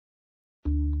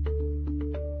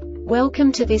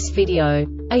Welcome to this video.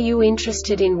 Are you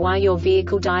interested in why your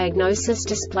vehicle diagnosis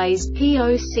displays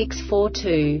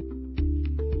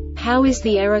P0642? How is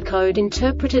the error code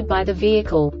interpreted by the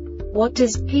vehicle? What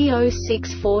does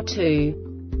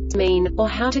P0642 mean, or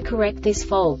how to correct this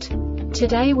fault?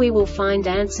 Today we will find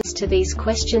answers to these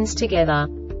questions together.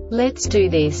 Let's do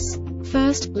this.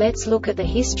 First, let's look at the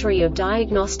history of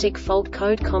diagnostic fault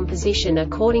code composition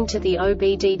according to the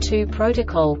OBD2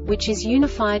 protocol, which is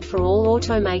unified for all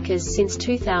automakers since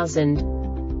 2000.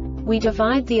 We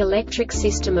divide the electric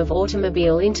system of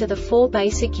automobile into the four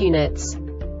basic units: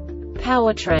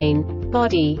 powertrain,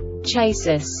 body,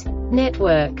 chassis,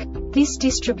 network. This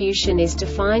distribution is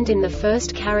defined in the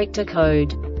first character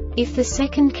code. If the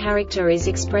second character is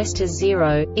expressed as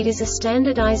 0, it is a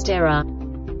standardized error.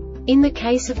 In the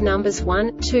case of numbers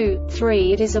 1, 2,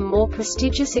 3, it is a more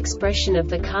prestigious expression of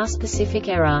the car-specific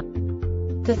error.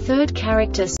 The third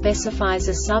character specifies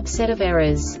a subset of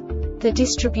errors. The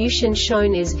distribution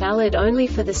shown is valid only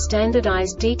for the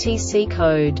standardized DTC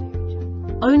code.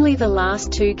 Only the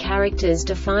last two characters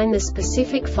define the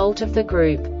specific fault of the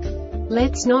group.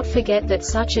 Let's not forget that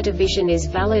such a division is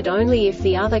valid only if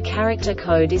the other character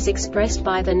code is expressed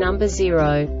by the number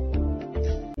 0.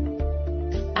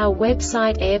 Our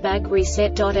website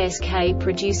airbagreset.sk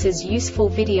produces useful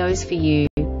videos for you.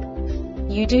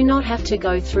 You do not have to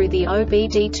go through the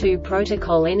OBD2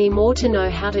 protocol anymore to know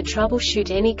how to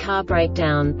troubleshoot any car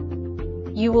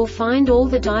breakdown. You will find all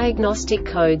the diagnostic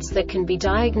codes that can be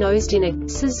diagnosed in a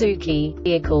Suzuki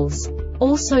vehicles.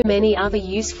 Also many other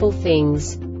useful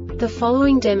things. The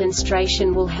following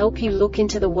demonstration will help you look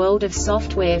into the world of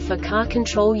software for car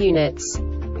control units.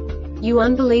 You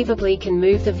unbelievably can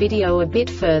move the video a bit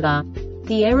further.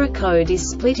 The error code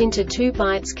is split into 2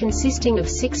 bytes consisting of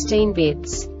 16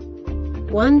 bits.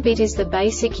 1 bit is the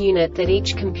basic unit that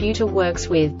each computer works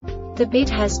with. The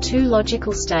bit has 2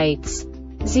 logical states: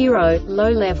 0, low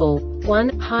level,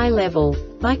 1, high level.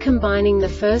 By combining the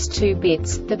first 2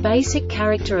 bits, the basic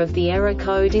character of the error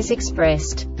code is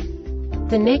expressed.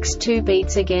 The next 2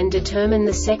 beats again determine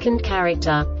the second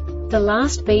character. The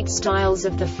last beat styles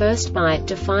of the first byte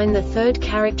define the third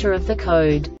character of the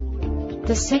code.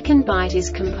 The second byte is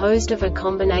composed of a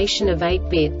combination of 8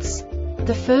 bits.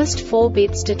 The first 4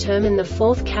 bits determine the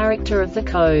fourth character of the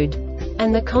code.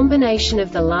 And the combination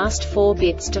of the last 4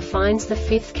 bits defines the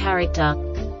fifth character.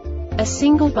 A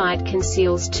single byte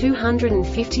conceals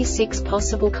 256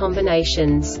 possible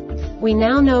combinations. We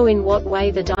now know in what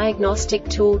way the diagnostic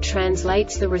tool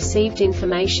translates the received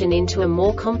information into a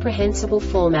more comprehensible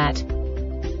format.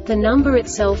 The number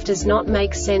itself does not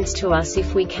make sense to us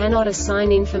if we cannot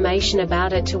assign information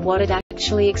about it to what it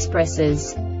actually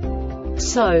expresses.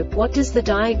 So, what does the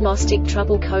Diagnostic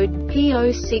Trouble Code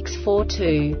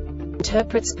P0642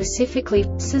 interpret specifically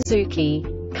for Suzuki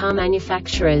car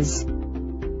manufacturers?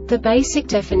 The basic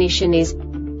definition is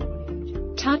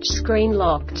touch screen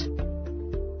locked.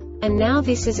 And now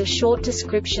this is a short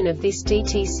description of this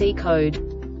DTC code.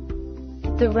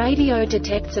 The radio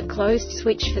detects a closed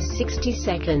switch for 60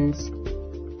 seconds.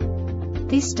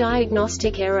 This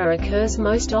diagnostic error occurs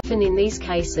most often in these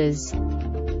cases.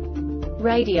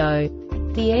 Radio.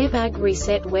 The Airbag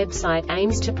Reset website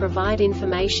aims to provide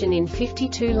information in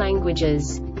 52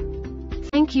 languages.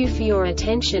 Thank you for your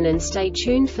attention and stay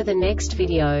tuned for the next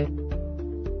video.